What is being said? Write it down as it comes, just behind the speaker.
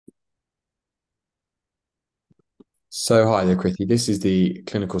So hi there, Kriti. This is the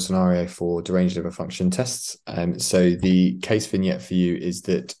clinical scenario for deranged liver function tests. So the case vignette for you is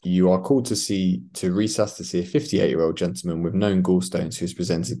that you are called to resus to see a 58-year-old gentleman with known gallstones who's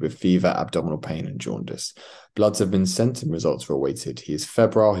presented with fever, abdominal pain, and jaundice. Bloods have been sent and results are awaited. He is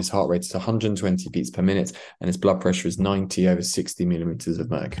febrile, his heart rate is 120 beats per minute, and his blood pressure is 90 over 60 millimeters of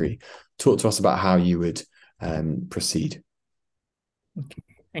mercury. Talk to us about how you would proceed. Okay.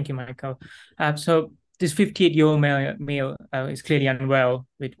 Thank you, Michael. So this 58-year-old male is clearly unwell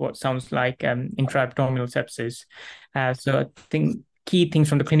with what sounds like intra-abdominal sepsis. So I think key things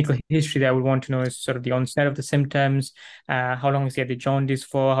from the clinical history that I would want to know is sort of the onset of the symptoms, how long is he had the jaundice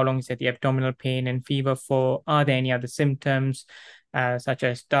for, how long is he had the abdominal pain and fever for, are there any other symptoms, such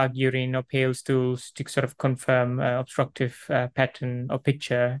as dark urine or pale stools to sort of confirm obstructive pattern or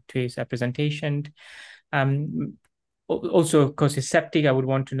picture to his presentation. Um, Also, because he's septic, I would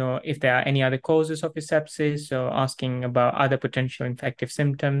want to know if there are any other causes of his sepsis, so asking about other potential infective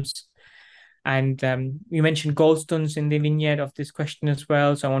symptoms. And you mentioned gallstones in the vignette of this question as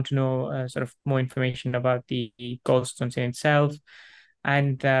well. So I want to know sort of more information about the gallstones in itself.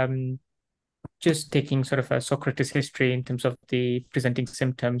 And just taking sort of a Socrates history in terms of the presenting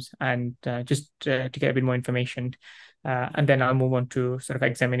symptoms and just to get a bit more information. And then I'll move on to sort of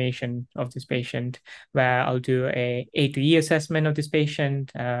examination of this patient, where I'll do A to E assessment of this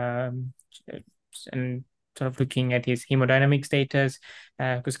patient and sort of looking at his hemodynamic status,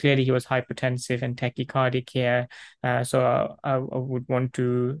 because clearly he was hypertensive and tachycardic here. So I would want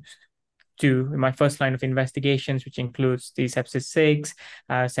to do my first line of investigations, which includes the sepsis 6,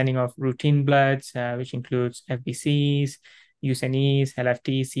 sending off routine bloods, which includes FBCs, USNEs,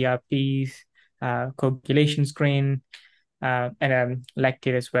 LFTs, CRPs, coagulation screen, and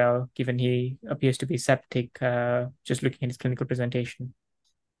lactate as well, given he appears to be septic, just looking at his clinical presentation.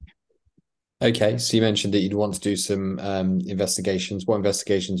 Okay, so you mentioned that you'd want to do some investigations. What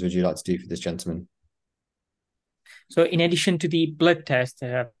investigations would you like to do for this gentleman? So in addition to the blood test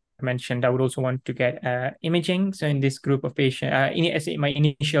mentioned, I would also want to get imaging. So in this group of patients, as in my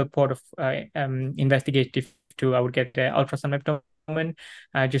initial port of investigative tool, I would get the ultrasound abdomen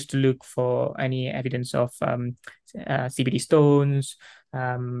just to look for any evidence of CBD stones,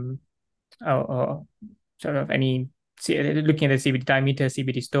 or sort of any looking at the CBD diameter,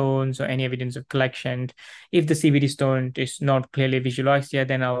 CBD stones, or any evidence of collection. If the CBD stone is not clearly visualized yet,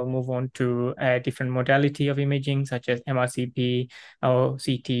 then I'll move on to a different modality of imaging, such as MRCP or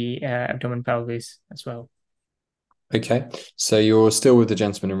CT, abdomen pelvis as well. Okay, so you're still with the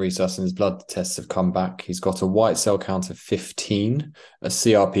gentleman in resus, and his blood tests have come back. He's got a white cell count of 15, a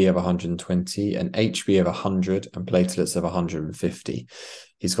CRP of 120, an HB of 100, and platelets of 150.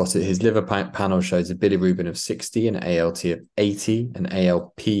 He's got his liver panel shows a bilirubin of 60, an ALT of 80, an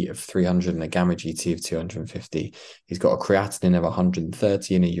ALP of 300, and a gamma GT of 250. He's got a creatinine of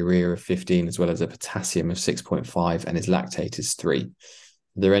 130 and a urea of 15, as well as a potassium of 6.5, and his lactate is 3. Are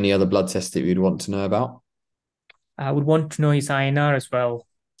there any other blood tests that you'd want to know about? I would want to know his INR as well.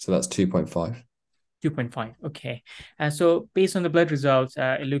 So that's 2.5. 2.5. Okay. So based on the blood results,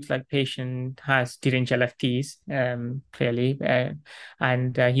 it looks like patient has deranged LFTs, clearly.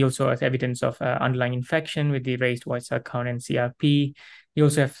 And he also has evidence of underlying infection with the raised white cell count and CRP. He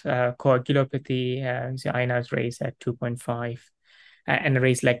also has coagulopathy, his INR is raised at 2.5. And a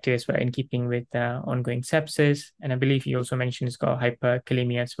raised lactate were in keeping with ongoing sepsis. And I believe he also mentioned he's got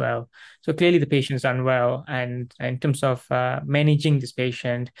hyperkalemia as well. So clearly the patient is unwell. And in terms of managing this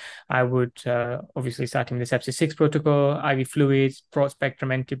patient, I would obviously start him the sepsis 6 protocol, IV fluids, broad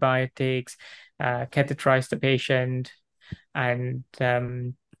spectrum antibiotics, catheterize the patient, and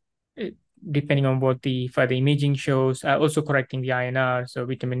depending on what the further imaging shows, also correcting the INR, so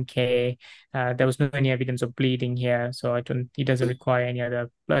vitamin K. There was no any evidence of bleeding here, so he doesn't require any other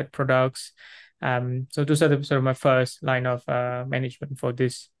blood products. So those are the sort of my first line of management for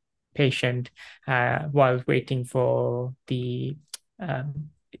this patient while waiting for the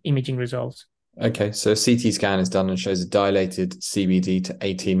imaging results. Okay, so a CT scan is done and shows a dilated CBD to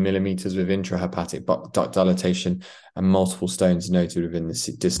 18 millimeters with intrahepatic duct dilatation and multiple stones noted within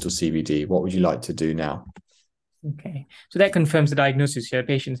the distal CBD. What would you like to do now? Okay, so that confirms the diagnosis here. The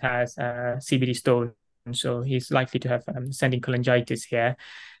patient has CBD stone, so he's likely to have ascending cholangitis here.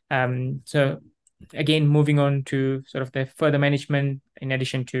 So again, moving on to sort of the further management, in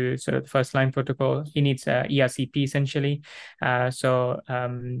addition to sort of the first line protocol, he needs ERCP essentially.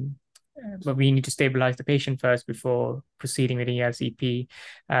 But we need to stabilize the patient first before proceeding with the ERCP.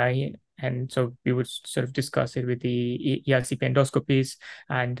 And so we would sort of discuss it with the ERCP endoscopies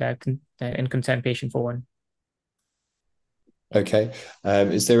and consent patient for one. Okay.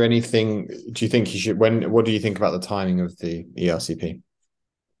 Is there anything, do you think he should, what do you think about the timing of the ERCP?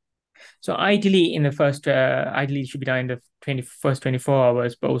 So ideally, ideally it should be done in the first 24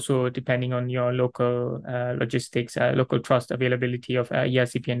 hours, but also depending on your local logistics, local trust availability of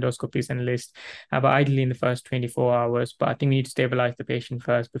ERCP endoscopies and list. But ideally in the first 24 hours, but I think we need to stabilize the patient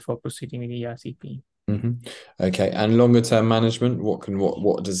first before proceeding with ERCP. Hmm. Okay. And longer term management,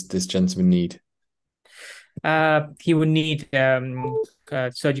 what does this gentleman need? He would need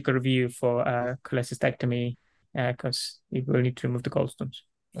surgical review for cholecystectomy because he will need to remove the gallstones.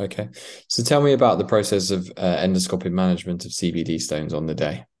 Okay. So tell me about the process of endoscopic management of CBD stones on the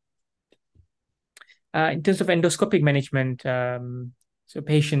day. In terms of endoscopic management, so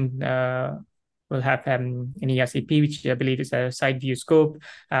patient will have an ERCP, which I believe is a side view scope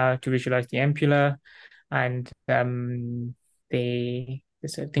to visualize the ampulla, and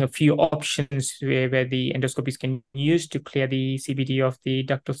there's I think a few options where the endoscopies can use to clear the CBD of the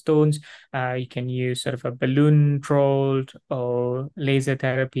ductal stones. You can use sort of a balloon controlled or laser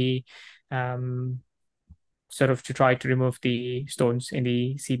therapy, um, sort of to try to remove the stones in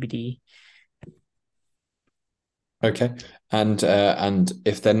the CBD. Okay. And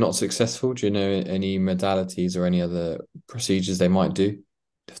if they're not successful, do you know any modalities or any other procedures they might do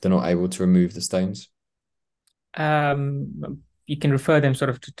if they're not able to remove the stones? You can refer them sort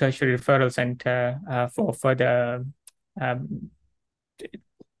of to tertiary referral center for further um,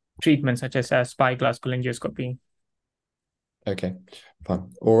 treatments such as spyglass cholangioscopy. Okay,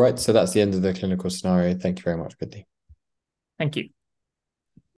 fine. All right. So that's the end of the clinical scenario. Thank you very much, Biddy. Thank you.